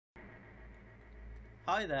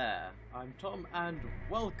Hi there, I'm Tom and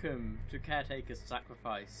welcome to Caretaker's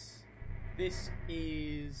Sacrifice. This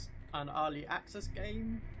is an early access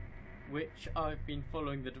game which I've been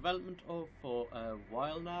following the development of for a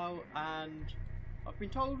while now, and I've been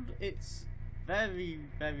told it's very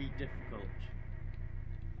difficult.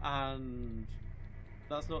 And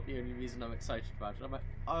that's not the only reason I'm excited about it.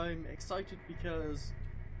 I'm excited because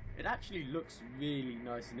it actually looks really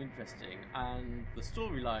nice and interesting, and the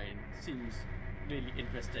storyline seems really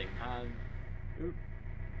interesting, and oop,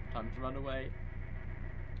 time to run away.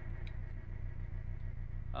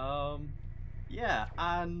 Yeah,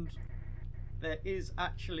 and there is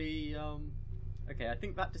actually okay, I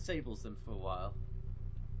think that disables them for a while,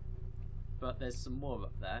 but there's some more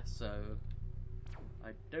up there, so I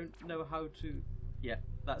don't know how to. Yeah,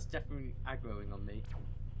 that's definitely aggroing on me.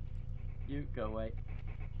 You go away.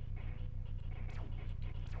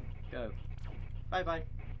 Go. Bye bye.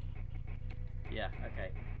 Yeah,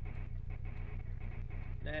 okay.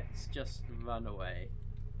 Let's just run away.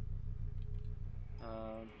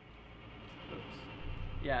 Oops.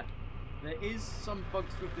 Yeah, there is some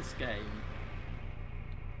bugs with this game.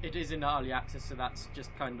 It is in early access, so that's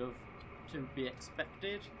just kind of to be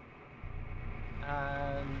expected.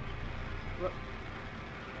 And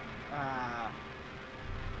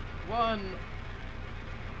one.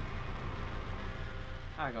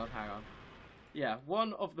 Hang on. Yeah,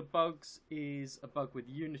 one of the bugs is a bug with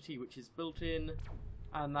Unity, which is built in,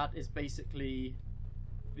 and that is basically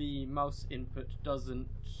the mouse input doesn't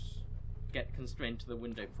get constrained to the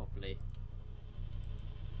window properly.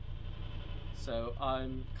 So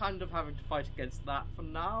I'm kind of having to fight against that for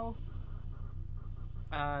now,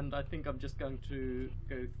 and I think I'm just going to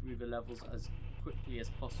go through the levels as quickly as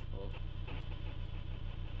possible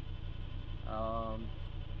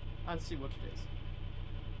and see what it is.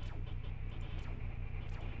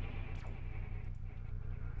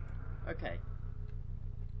 Okay,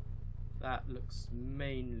 that looks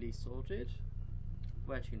mainly sorted.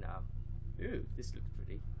 Where to now? Ooh, this looks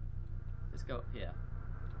pretty. Let's go up here.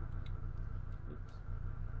 Oops.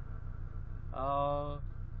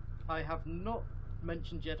 I have not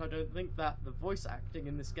mentioned yet, I don't think, that the voice acting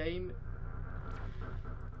in this game...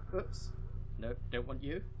 Oops. No, don't want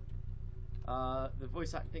you. The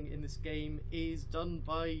voice acting in this game is done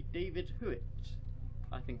by David Hewlett.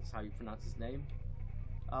 I think that's how you pronounce his name.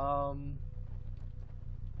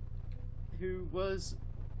 Who was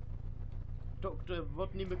Dr.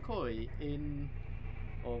 Rodney McCoy in,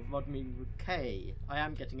 or Rodney McKay. I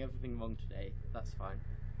am getting everything wrong today, that's fine.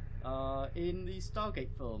 In the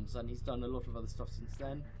Stargate films, and he's done a lot of other stuff since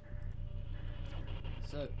then.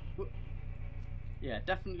 So, yeah,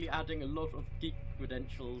 definitely adding a lot of geek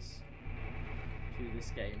credentials to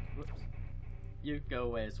this game. Whoops. You go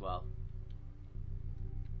away as well.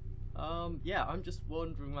 Yeah, I'm just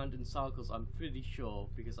wandering around in circles, I'm pretty sure,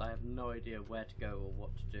 because I have no idea where to go or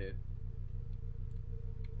what to do.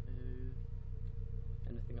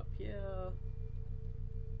 Anything up here?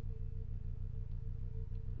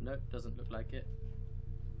 Nope, doesn't look like it.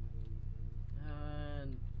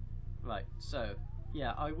 And right, so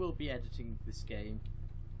yeah, I will be editing this game.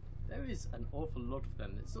 There is an awful lot of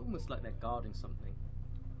them. It's almost like they're guarding something.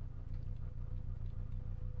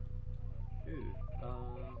 Ooh,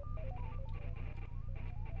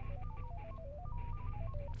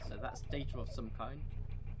 so that's data of some kind.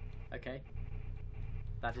 Okay.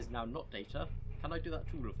 That is now not data. Can I do that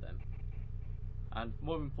to all of them? And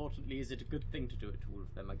more importantly, is it a good thing to do it to all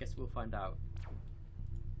of them? I guess we'll find out.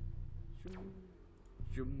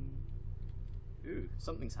 Ooh,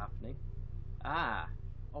 something's happening. Ah,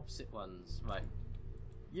 opposite ones. Right.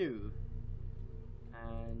 You.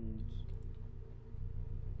 And...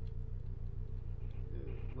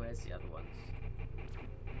 Ooh, where's the other ones?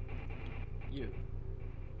 You.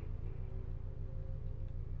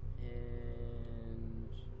 And...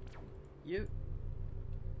 You.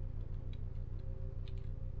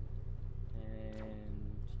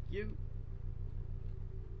 And... You.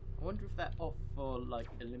 I wonder if they're off for like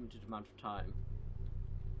a limited amount of time.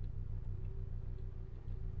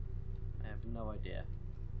 I have no idea.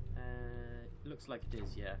 Looks like it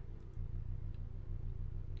is, yeah.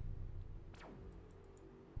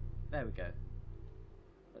 There we go.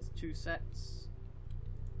 That's 2 sets.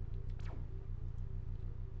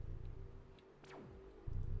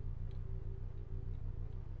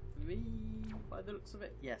 By the looks of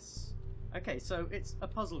it, yes. Okay, so it's a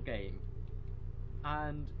puzzle game,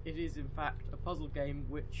 and it is in fact a puzzle game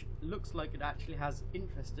which looks like it actually has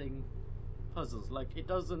interesting puzzles. Like, it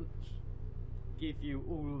doesn't give you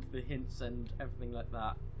all of the hints and everything like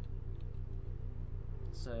that.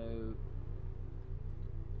 So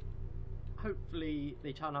hopefully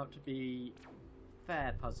they turn out to be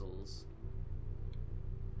fair puzzles.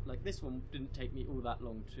 Like this one didn't take me all that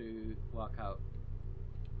long to work out.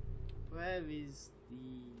 Where is the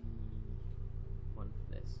one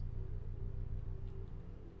for this?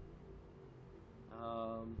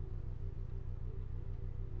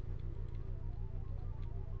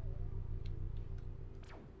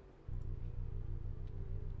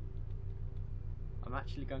 I'm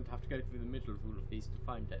actually going to have to go through the middle of all of these to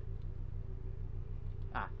find it.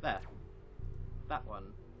 Ah, there. That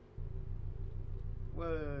one.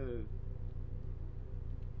 Whoa.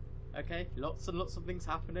 Okay, lots and lots of things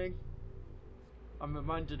happening. I'm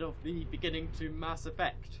reminded of the beginning to Mass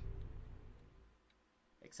Effect.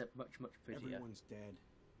 Except much, much prettier. Everyone's dead.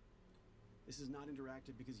 This is not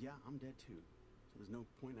interactive because, yeah, I'm dead too. So there's no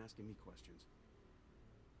point asking me questions.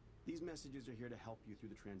 These messages are here to help you through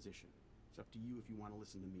the transition. It's up to you if you want to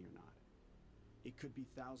listen to me or not. It could be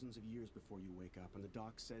thousands of years before you wake up, and the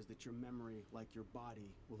doc says that your memory, like your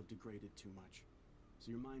body, will have degraded too much. So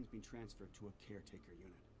your mind's been transferred to a caretaker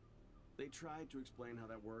unit. They tried to explain how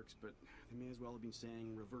that works, but they may as well have been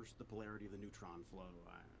saying reverse the polarity of the neutron flow.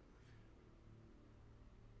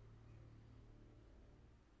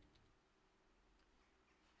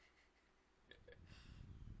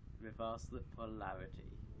 Reverse the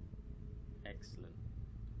polarity. Excellent.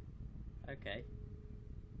 Okay.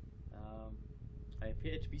 I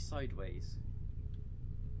appear to be sideways.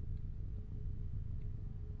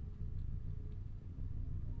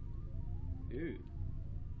 Ooh.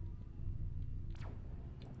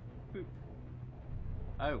 Boop.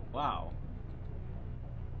 Oh, wow.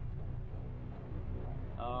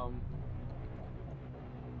 I'm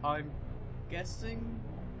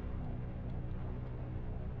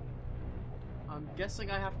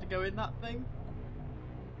guessing I have to go in that thing?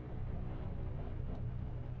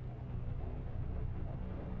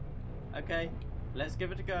 Okay, let's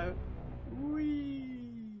give it a go.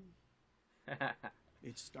 Whee!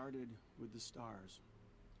 It started with the stars.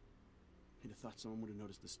 I'd have thought someone would have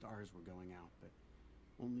noticed the stars were going out, but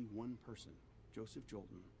only one person, Joseph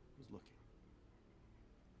Jolton, was looking.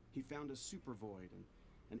 He found a super void,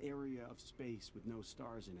 an area of space with no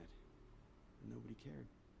stars in it, and nobody cared.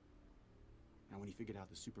 And when he figured out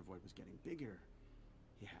the super void was getting bigger,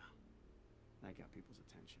 yeah, that got people's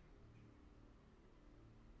attention.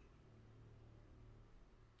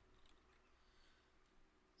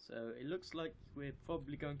 So it looks like we're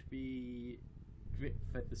probably going to be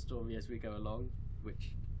drip-fed the story as we go along,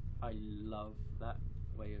 which I love that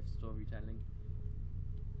way of storytelling.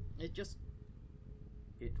 It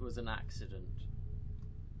was an accident.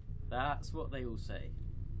 That's what they all say.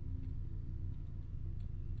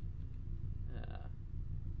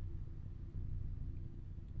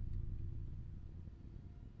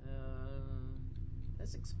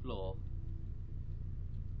 Let's explore.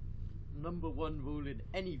 Number one rule in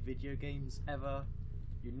any video games ever: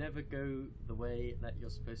 you never go the way that you're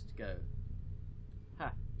supposed to go.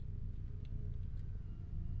 Ha!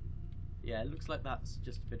 Yeah, it looks like that's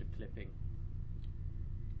just a bit of clipping.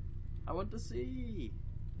 I want to see!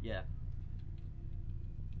 Yeah.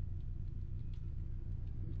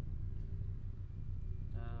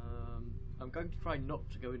 I'm going to try not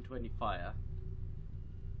to go into any fire,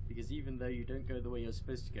 because even though you don't go the way you're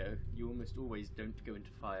supposed to go, you almost always don't go into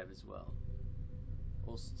fire as well.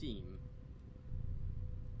 Or steam.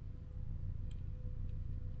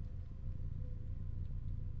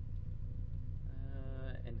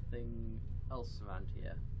 Anything else around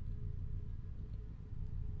here?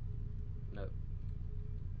 No.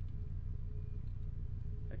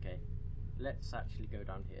 Okay, let's actually go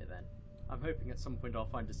down here then. I'm hoping at some point I'll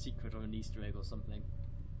find a secret or an Easter egg or something.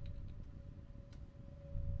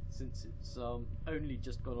 Since it's only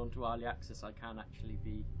just gone onto early access, I can actually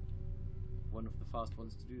be one of the fast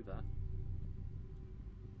ones to do that.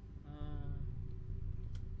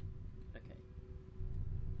 Okay.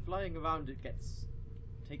 Flying around it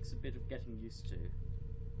takes a bit of getting used to.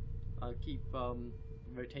 I'll keep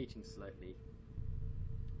rotating slightly.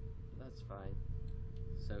 That's fine.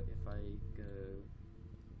 So if I go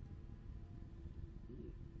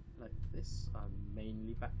like this, I'm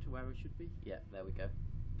mainly back to where I should be. Yeah, there we go.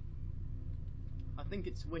 I think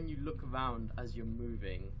it's when you look around as you're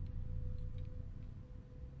moving.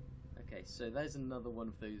 Okay, so there's another one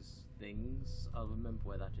of those things. I'll remember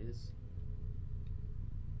where that is.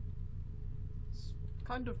 It's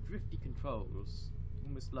kind of drifty controls,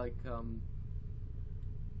 almost like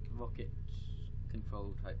rocket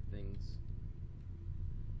control type things.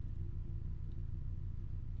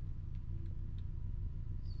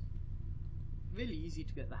 Really easy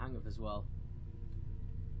to get the hang of as well.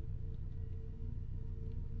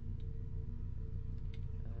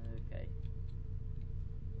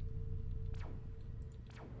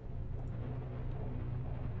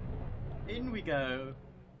 go.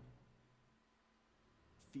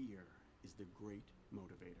 Fear is the great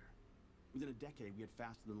motivator. Within a decade, we had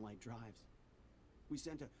faster-than-light drives. We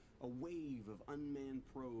sent a wave of unmanned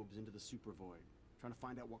probes into the supervoid, trying to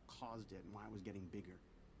find out what caused it and why it was getting bigger.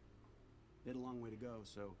 They had a long way to go,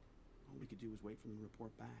 so all we could do was wait for them to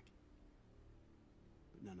report back.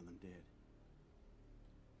 But none of them did.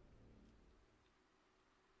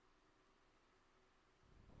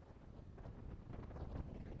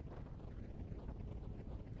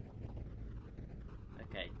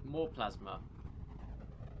 Okay, more plasma.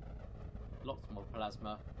 Lots more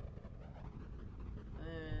plasma.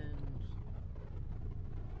 And...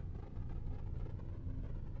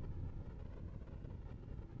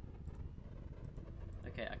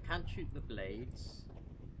 okay, I can't shoot the blades.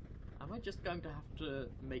 Am I just going to have to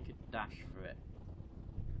make a dash for it?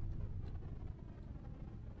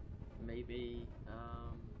 Maybe,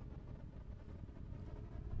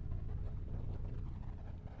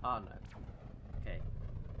 oh no. Okay.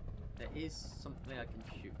 There is something I can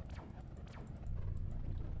shoot.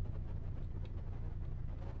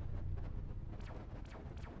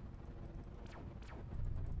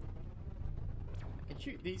 I can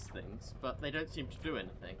shoot these things, but they don't seem to do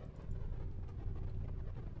anything.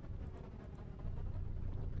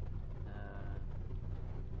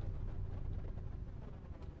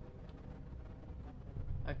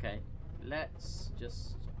 Okay, let's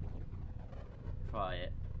just try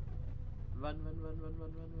it. Run, run, run, run,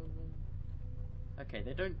 run, run, run, run. Okay,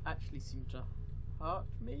 they don't actually seem to hurt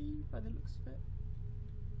me by the looks of it.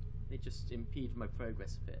 They just impede my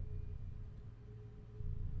progress a bit.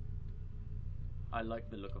 I like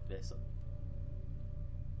the look of this.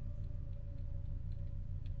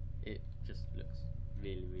 It just looks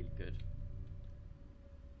really, really good.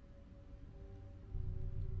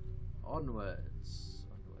 Onwards.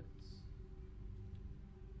 Onwards.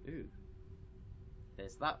 Ooh.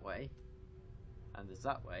 There's that way. And there's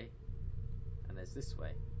that way. And there's this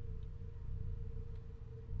way.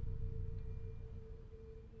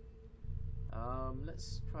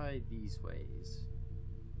 Let's try these ways.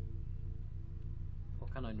 Or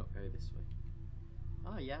can I not go this way?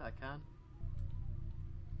 Oh yeah, I can.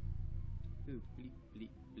 Ooh, bleep,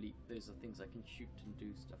 bleep, bleep. Those are things I can shoot and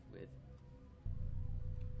do stuff with.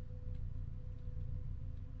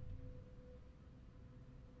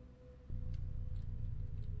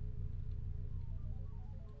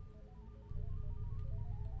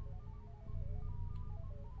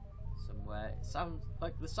 Somewhere. It sounds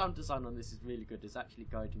like the sound design on this is really good. It's actually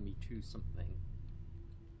guiding me to something.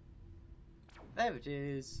 There it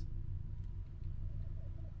is.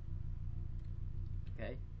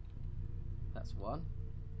 Okay. That's one.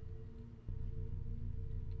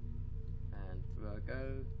 And through I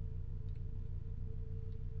go.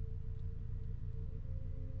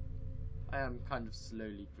 I am kind of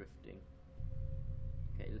slowly drifting.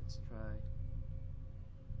 Okay, let's try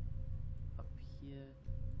up here.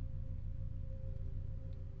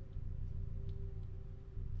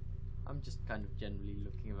 I'm just kind of generally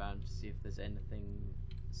looking around to see if there's anything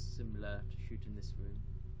similar to shoot in this room.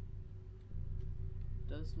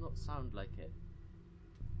 Does not sound like it.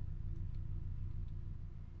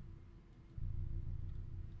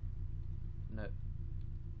 No. I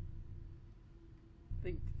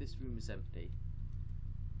think this room is empty.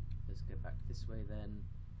 Let's go back this way then.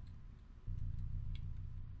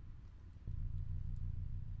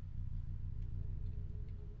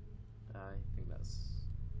 I think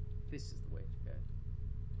this is the way to go.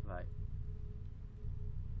 Right.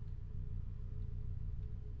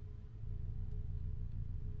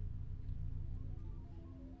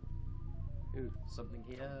 Ooh, something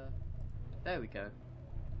here. There we go.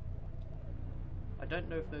 I don't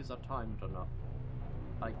know if those are timed or not.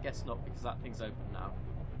 I guess not, because that thing's open now.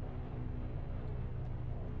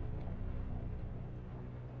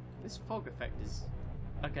 This fog effect is...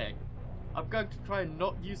 okay. I'm going to try and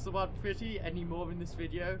not use the word pretty anymore in this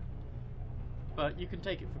video. But you can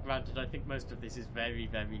take it for granted. I think most of this is very,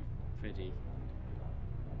 very pretty.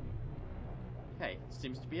 Okay,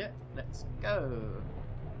 seems to be it. Let's go.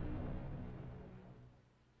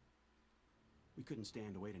 We couldn't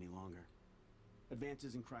stand to wait any longer.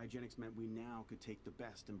 Advances in cryogenics meant we now could take the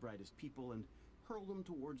best and brightest people and hurl them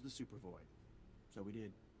towards the supervoid. So we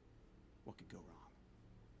did. What could go wrong?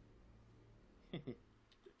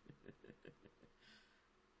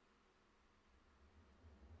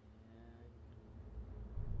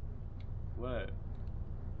 Whoa.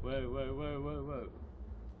 Whoa, whoa, whoa, whoa, whoa.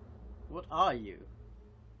 What are you?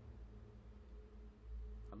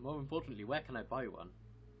 And more importantly, where can I buy one?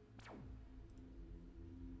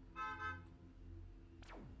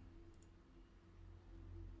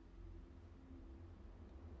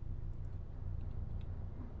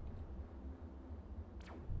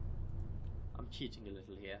 cheating a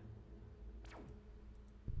little here.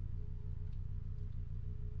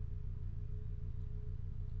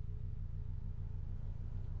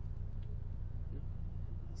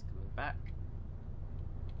 He's coming back.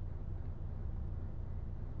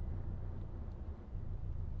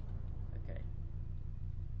 Okay.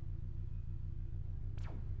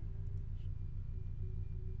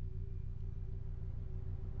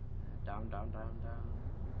 Down, down, down, down.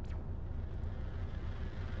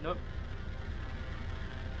 Nope.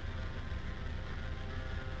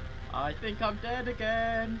 I think I'm dead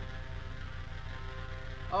again.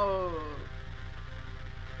 Oh.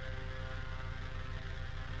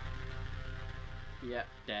 Yeah,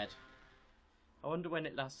 dead. I wonder when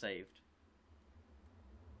it last saved.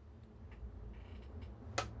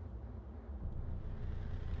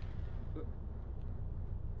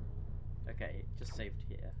 Okay, it just saved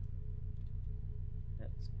here.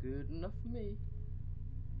 That's good enough for me.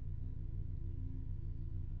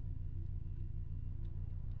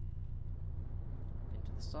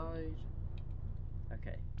 Into the side.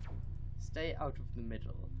 Okay. Stay out of the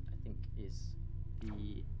middle, I think, is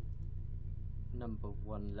the number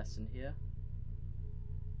one lesson here.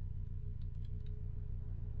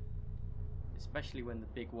 Especially when the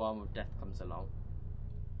big worm of death comes along.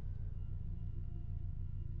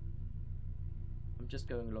 I'm just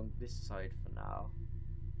going along this side for now.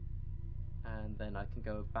 And then I can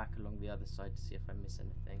go back along the other side to see if I miss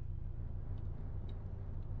anything.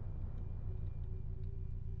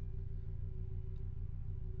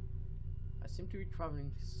 I seem to be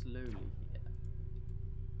travelling slowly here.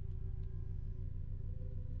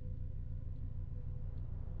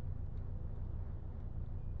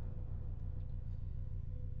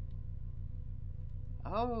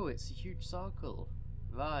 Oh, it's a huge circle.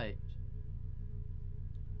 Right.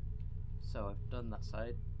 So I've done that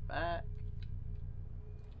side. Back.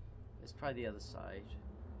 Let's try the other side.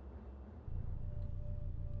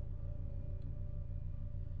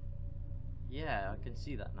 Yeah, I can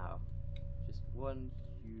see that now. Just one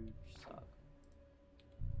huge circle.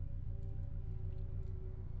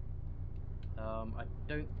 I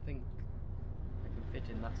don't think I can fit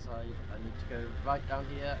in that side. I need to go right down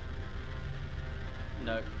here.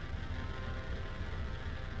 No.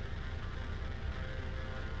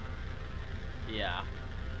 Yeah.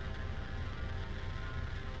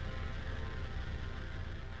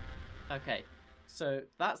 Okay, so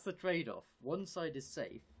that's the trade-off. One side is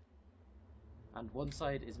safe, and one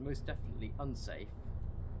side is most definitely unsafe.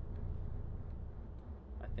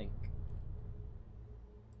 I think.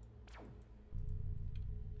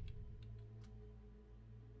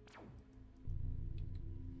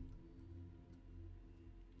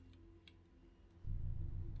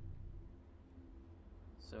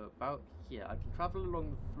 So about here, I can travel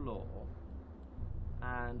along the floor,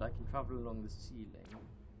 and I can travel along the ceiling.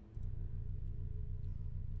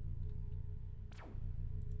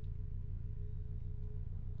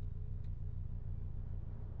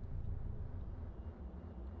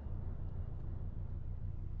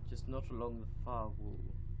 Just not along the far wall.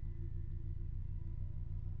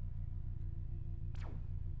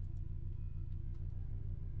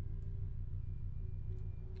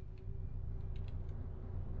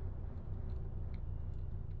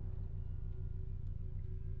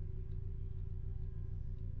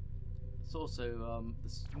 It's also the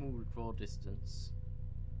small draw distance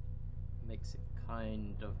makes it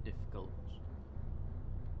kind of difficult.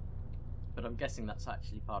 But I'm guessing that's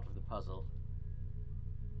actually part of the puzzle.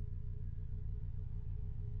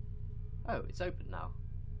 Oh, it's open now.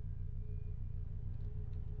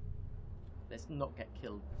 Let's not get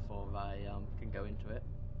killed before I can go into it.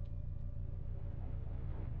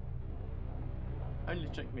 Only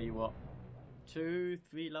took me, what,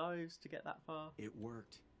 2-3 lives to get that far? It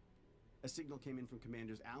worked. A signal came in from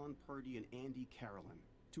Commanders Alan Purdy and Andy Carolyn,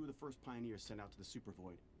 two of the first pioneers sent out to the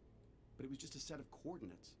Supervoid. But it was just a set of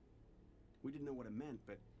coordinates. We didn't know what it meant,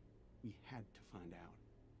 but we had to find out.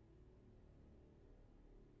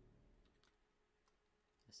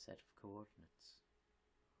 A set of coordinates.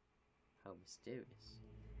 How mysterious.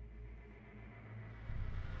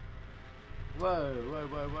 Whoa, whoa,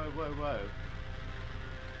 whoa, whoa, whoa,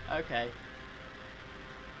 whoa. Okay.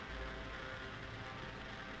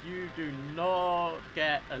 You do not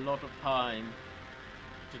get a lot of time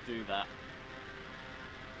to do that.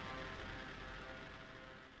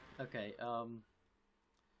 Okay,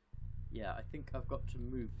 yeah, I think I've got to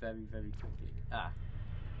move very, very quickly. Ah.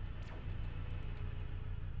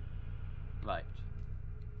 Right.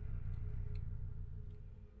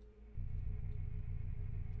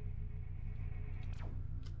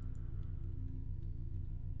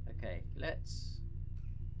 Okay, let's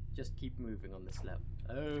just keep moving on this level.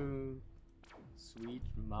 Oh, sweet,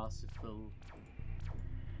 merciful.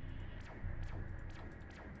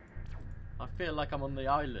 I feel like I'm on the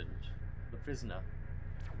island, the prisoner,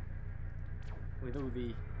 with all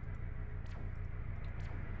the...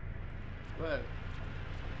 Whoa.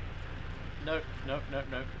 Nope, nope, nope,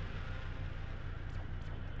 nope.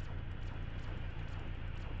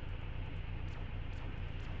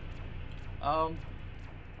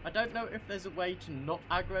 I don't know if there's a way to not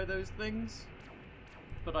aggro those things,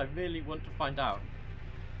 but I really want to find out.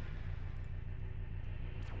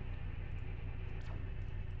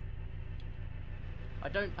 I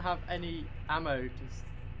don't have any ammo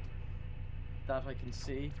that I can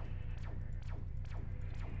see.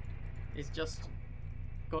 It's just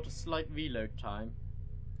got a slight reload time.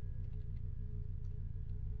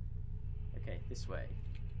 Okay, this way.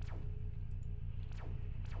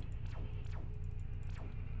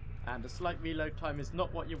 And a slight reload time is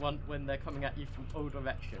not what you want when they're coming at you from all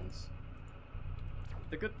directions.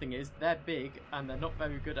 The good thing is they're big and they're not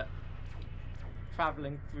very good at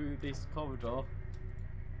travelling through this corridor.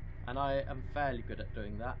 And I am fairly good at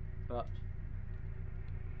doing that, but...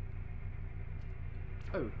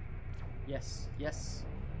 Oh. Yes, yes.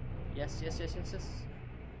 Yes, yes, yes, yes, yes.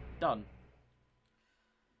 Done.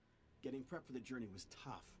 Getting prepped for the journey was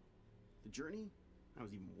tough. The journey? That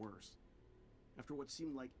was even worse. After what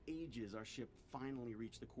seemed like ages, our ship finally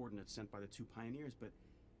reached the coordinates sent by the two pioneers, but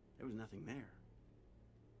there was nothing there.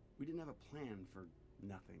 We didn't have a plan for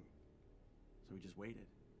nothing, so we just waited.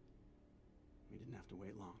 We didn't have to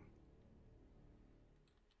wait long.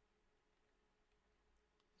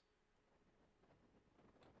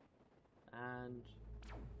 And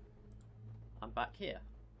I'm back here.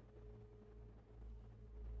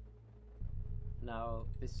 Now,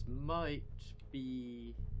 this might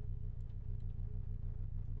be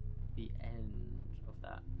the end of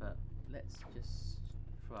that, but let's just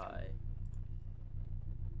try.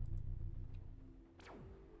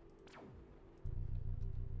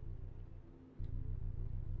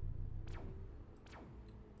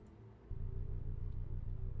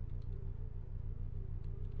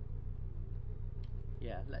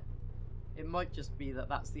 Yeah, it might just be that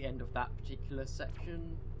that's the end of that particular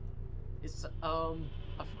section. It's I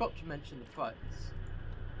forgot to mention the price.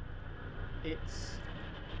 It's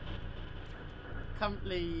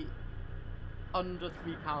currently under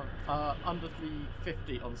 £3, under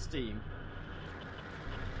 $3.50 on Steam.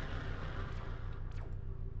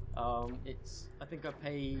 It's, I think I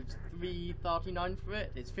paid $3.39 for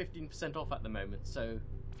it. It's 15% off at the moment, so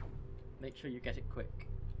make sure you get it quick.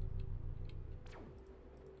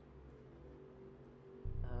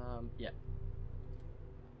 Yeah.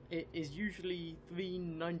 It is usually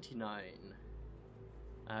 $3.99,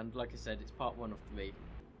 and like I said, it's part 1 of 3.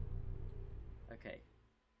 Okay.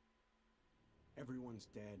 Everyone's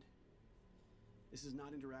dead. This is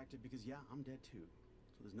not interactive because, yeah, I'm dead too.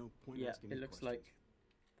 So there's no point asking me it looks questions. like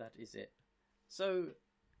that is it. So,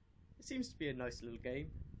 it seems to be a nice little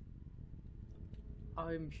game.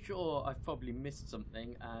 I'm sure I've probably missed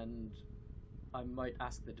something, and I might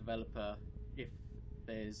ask the developer if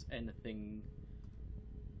there's anything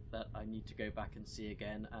that I need to go back and see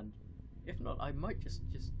again, and if not, I might just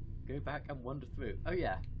go back and wander through. Oh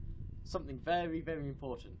yeah, something very, very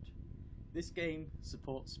important. This game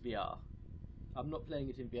supports VR. I'm not playing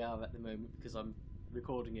it in VR at the moment because I'm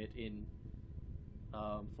recording it in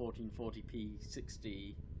 1440p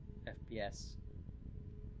 60 FPS,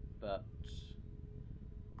 but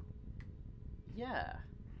yeah.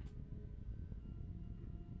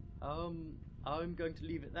 I'm going to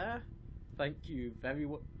leave it there. Thank you very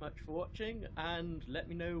much for watching, and let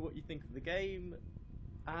me know what you think of the game,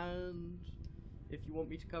 and if you want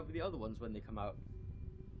me to cover the other ones when they come out.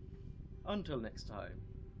 Until next time.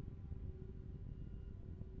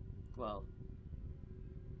 Well,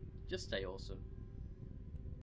 just stay awesome.